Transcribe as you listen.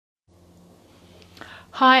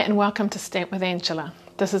Hi and welcome to Stamp with Angela.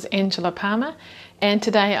 This is Angela Palmer and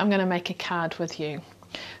today I'm going to make a card with you.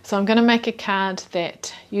 So I'm going to make a card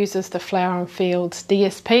that uses the Flower and Fields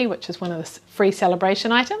DSP, which is one of the free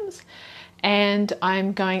celebration items, and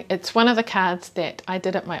it's one of the cards that I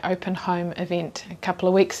did at my open home event a couple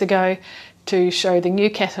of weeks ago to show the new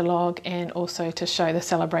catalogue and also to show the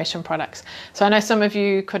celebration products. So I know some of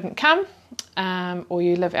you couldn't come or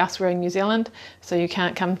you live elsewhere in New Zealand, so you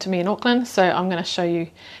can't come to me in Auckland, so I'm going to show you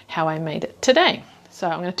how I made it today. So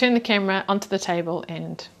I'm going to turn the camera onto the table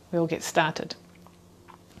and we'll get started.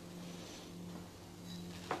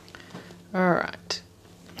 Alright,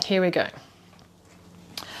 here we go.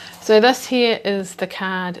 So this here is the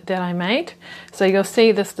card that I made. So you'll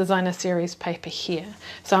see this designer series paper here.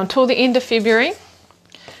 So until the end of February,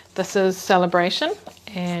 this is celebration,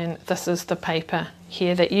 and this is the paper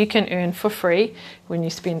here that you can earn for free when you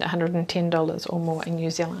spend $110 or more in New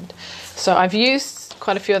Zealand. So I've used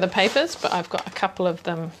quite a few other papers, but I've got a couple of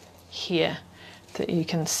them here that you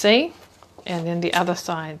can see, and then the other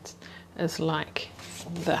side is like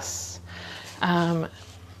this. The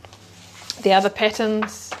other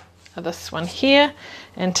patterns are this one here,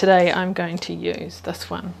 and today I'm going to use this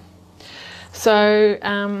one.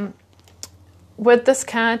 So with this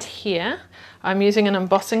card here, I'm using an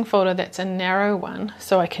embossing folder that's a narrow one,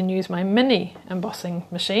 so I can use my mini embossing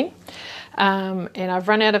machine. And I've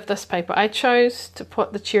run out of this paper. I chose to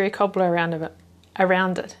put the cherry cobbler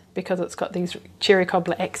around it because it's got these cherry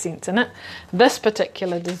cobbler accents in it. This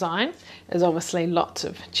particular design is obviously lots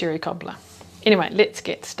of cherry cobbler. Anyway, let's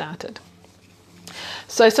get started.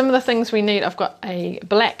 So some of the things we need, I've got a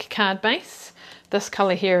black card base. This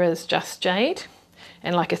colour here is Just Jade,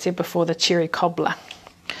 and like I said before, the cherry cobbler.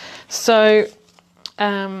 So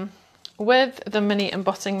with the mini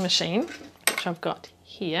embossing machine, which I've got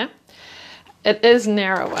here, it is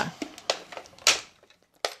narrower.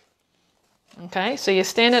 Okay, so your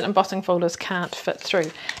standard embossing folders can't fit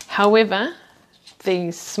through. However,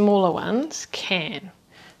 these smaller ones can,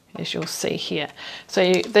 as you'll see here.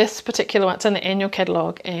 So this particular one, it's in the annual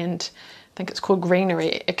catalogue, and I think it's called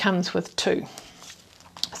Greenery. It comes with two.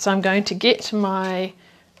 So I'm going to get my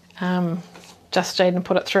Just Jade and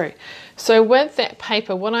put it through. So with that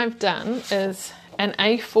paper, what I've done is an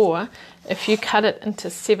A4, if you cut it into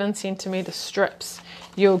 7 centimetre strips,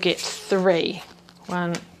 you'll get 3.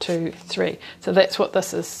 1, 2, 3. So that's what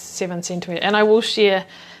this is, 7 centimetre. And I will share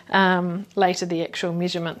later the actual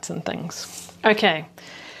measurements and things. Okay,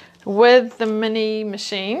 with the mini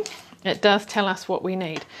machine, it does tell us what we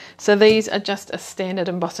need. So these are just a standard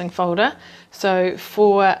embossing folder. So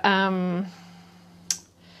for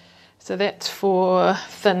so that's for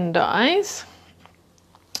thin dies,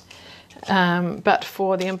 but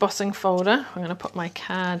for the embossing folder, I'm going to put my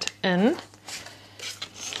card in,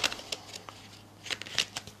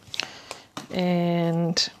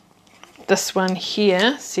 and this one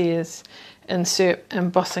here says insert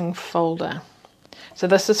embossing folder. So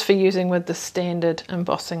this is for using with the standard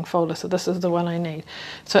embossing folder, so this is the one I need.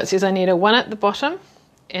 So it says I need a 1 at the bottom,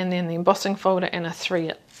 and then the embossing folder, and a 3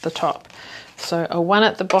 at the top. So a 1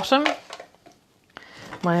 at the bottom,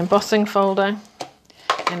 my embossing folder,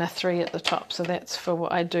 and a 3 at the top. So that's for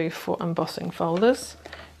what I do for embossing folders,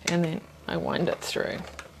 and then I wind it through.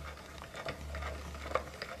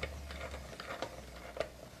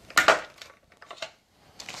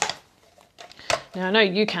 Now I know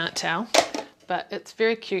you can't tell, but it's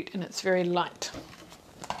very cute and it's very light.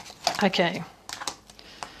 Okay,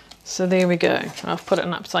 so there we go. I've put it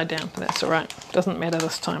in upside down, but that's all right. Doesn't matter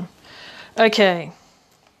this time. Okay,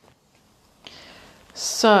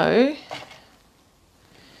 so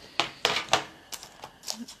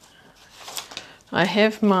I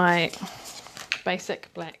have my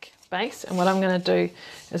basic black base, and what I'm going to do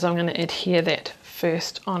is I'm going to adhere that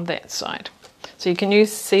first on that side. So you can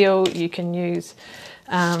use seal, you can use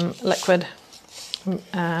liquid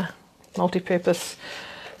multi-purpose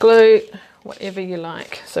glue, whatever you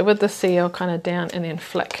like. So with the seal, kind of down and then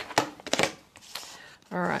flick.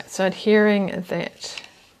 Alright, so adhering that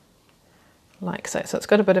like so. So it's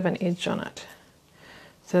got a bit of an edge on it.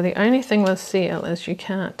 So the only thing with seal is you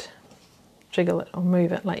can't jiggle it or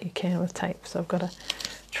move it like you can with tape. So I've got to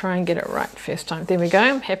try and get it right first time. There we go,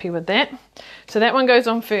 I'm happy with that. So that one goes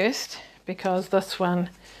on first because this one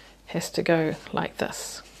has to go like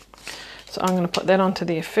this. So I'm going to put that onto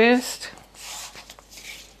there first.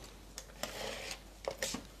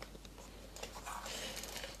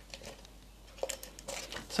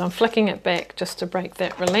 So I'm flicking it back just to break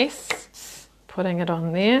that release, putting it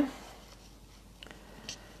on there.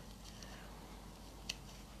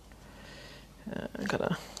 I've got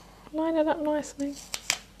to line it up nicely.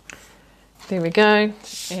 There we go,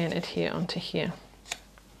 and adhere onto here.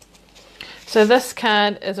 So this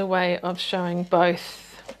card is a way of showing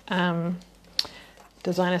both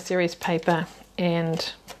designer series paper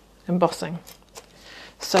and embossing.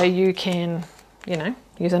 So you can, you know,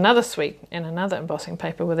 use another suite and another embossing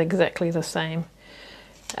paper with exactly the same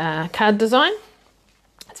card design.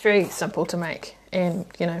 It's very simple to make, and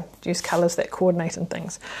you know, use colours that coordinate and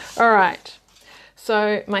things. All right,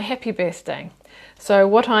 so my happy birthday. So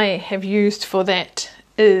what I have used for that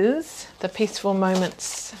is the Peaceful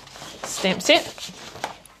Moments stamp set.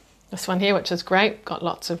 This one here, which is great, got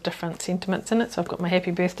lots of different sentiments in it. So I've got my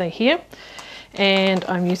happy birthday here, and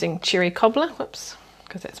I'm using Cherry Cobbler, whoops,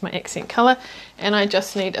 because that's my accent colour, and I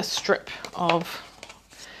just need a strip of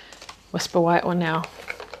Whisper White, or now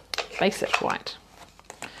Basic White.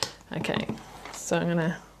 Okay, so I'm going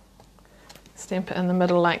to stamp it in the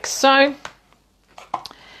middle like so,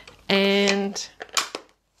 and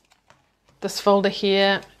this folder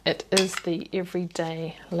here, it is the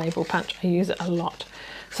Everyday Label Punch. I use it a lot.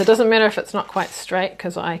 So it doesn't matter if it's not quite straight,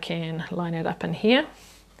 because I can line it up in here.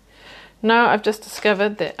 No, I've just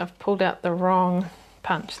discovered that I've pulled out the wrong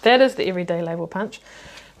punch. That is the Everyday Label Punch.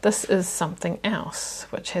 This is something else,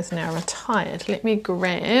 which has now retired. Let me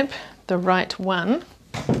grab the right one.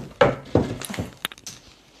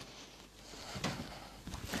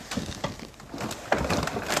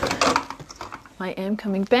 I am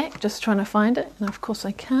coming back, just trying to find it, and of course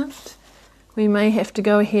I can't. We may have to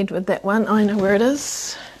go ahead with that one. I know where it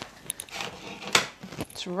is.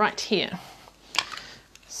 It's right here.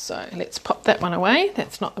 So let's pop that one away.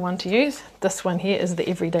 That's not the one to use. This one here is the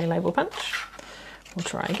Everyday Label Punch. We'll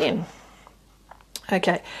try again.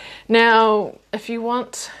 Okay, now if you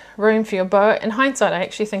want room for your bow, in hindsight I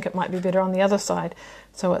actually think it might be better on the other side,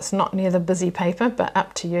 so it's not near the busy paper, but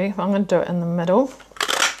up to you. I'm going to do it in the middle.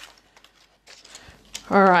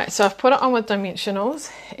 Alright, so I've put it on with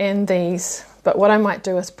dimensionals and these, but what I might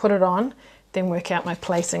do is put it on, then work out my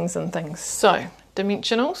placings and things. So,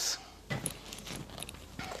 dimensionals.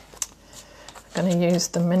 I'm going to use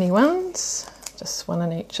the mini ones, just one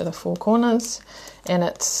in each of the four corners, and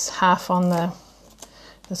it's half on the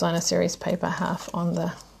designer series paper, half on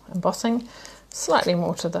the embossing, slightly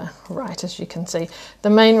more to the right, as you can see. The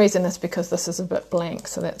main reason is because this is a bit blank,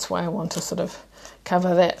 so that's why I want to sort of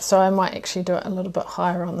cover that. So I might actually do it a little bit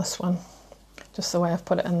higher on this one, just the way I've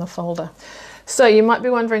put it in the folder. So you might be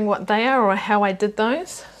wondering what they are or how I did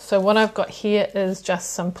those. So what I've got here is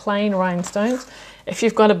just some plain rhinestones. If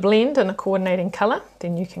you've got a blend and a coordinating colour,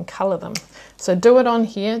 then you can colour them. So do it on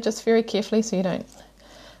here just very carefully so you don't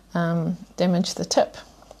damage the tip.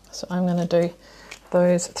 So I'm going to do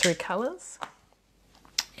those three colours,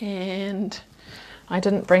 and I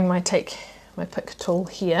didn't bring my pick tool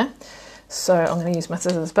here, so I'm going to use my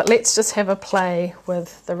scissors. But let's just have a play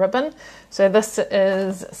with the ribbon. So this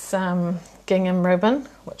is some gingham ribbon,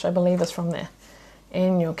 which I believe is from the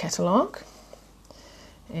annual catalogue,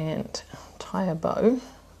 and tie a bow,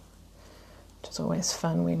 which is always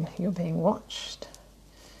fun when you're being watched.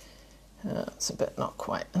 It's a bit not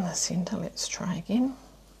quite in the centre. Let's try again.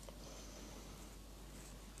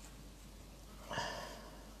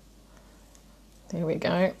 There we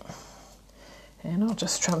go. And I'll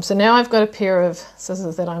just trim. So now I've got a pair of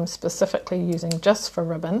scissors that I'm specifically using just for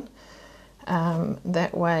ribbon.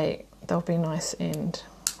 That way they'll be nice and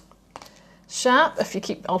sharp. If you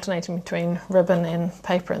keep alternating between ribbon and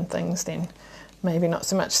paper and things, then maybe not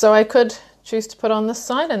so much. So I could choose to put on this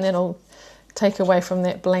side, and then it'll take away from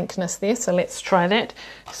that blankness there. So let's try that.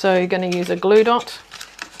 So you're going to use a glue dot.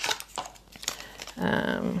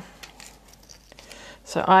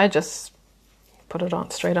 So I just put it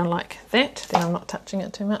on straight on like that, then I'm not touching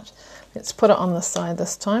it too much. Let's put it on the side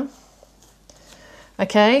this time.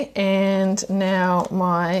 Okay, and now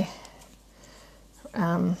my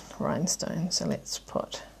rhinestone. So let's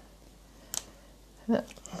put a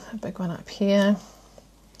big one up here.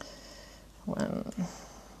 One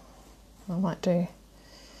I might do,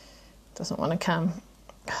 doesn't want to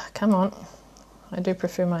come on. I do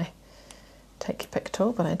prefer my take your pick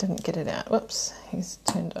tool, but I didn't get it out. Whoops, he's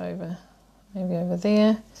turned over. Maybe over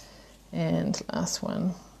there, and last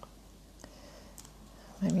one.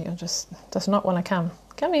 Maybe you'll just does not want to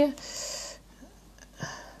come here.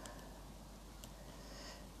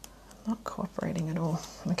 Not cooperating at all.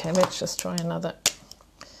 Okay, let's just try another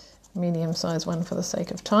medium-sized one for the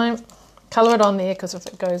sake of time. Colour it on there, because if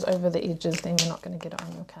it goes over the edges, then you're not going to get it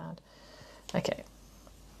on your card. Okay,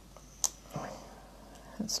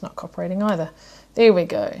 it's not cooperating either. There we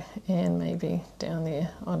go, and maybe down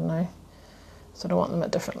there. I don't know. Sort of want them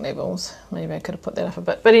at different levels. Maybe I could have put that up a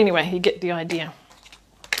bit. But anyway, you get the idea.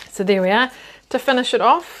 So there we are. to finish it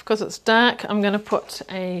off, because it's dark, I'm going to put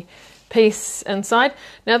a piece inside.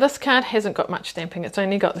 Now this card hasn't got much stamping, it's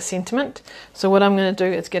only got the sentiment. So what I'm going to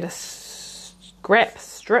do is get a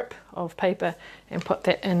strip of paper and put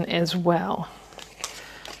that in as well.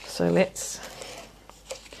 So let's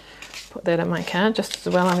put that in my card just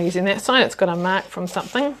as well. I'm using that side, it's got a mark from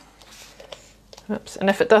something. Oops, and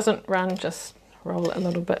if it doesn't run, just roll it a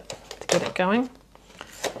little bit to get it going.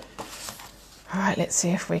 All right, let's see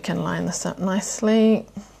if we can line this up nicely.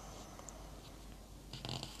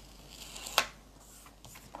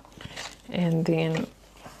 And then it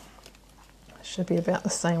should be about the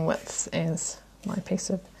same width as my piece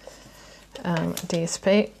of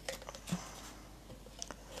DSP,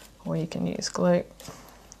 or you can use glue.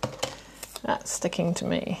 That's sticking to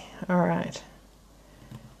me. All right,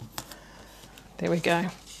 there we go.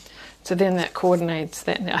 So then that coordinates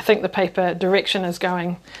that. I think the paper direction is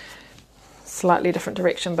going slightly different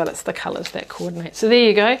direction, but it's the colours that coordinate. So there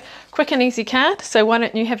you go, quick and easy card. So why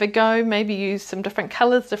don't you have a go, maybe use some different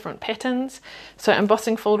colours, different patterns. So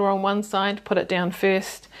embossing folder on one side, put it down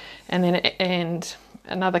first, and then and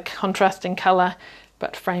another contrasting colour,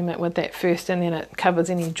 but frame it with that first, and then it covers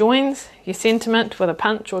any joins. Your sentiment with a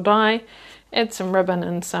punch or die, add some ribbon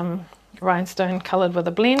and some rhinestone coloured with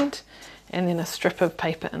a blend, and then a strip of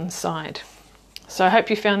paper inside. So I hope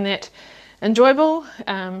you found that enjoyable,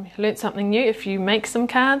 learnt something new. If you make some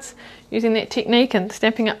cards using that technique and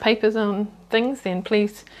stamping up papers on things, then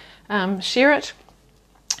please share it.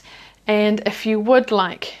 And if you would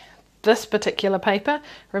like this particular paper,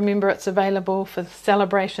 remember it's available for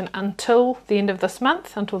celebration until the end of this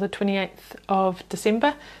month, until the 28th of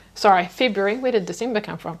December. Sorry, February. Where did December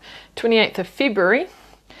come from? 28th of February.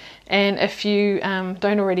 And if you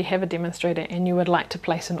don't already have a demonstrator and you would like to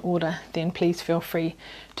place an order, then please feel free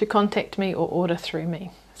to contact me or order through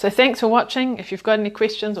me. So thanks for watching. If you've got any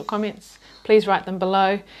questions or comments, please write them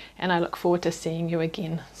below, and I look forward to seeing you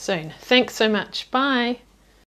again soon. Thanks so much. Bye.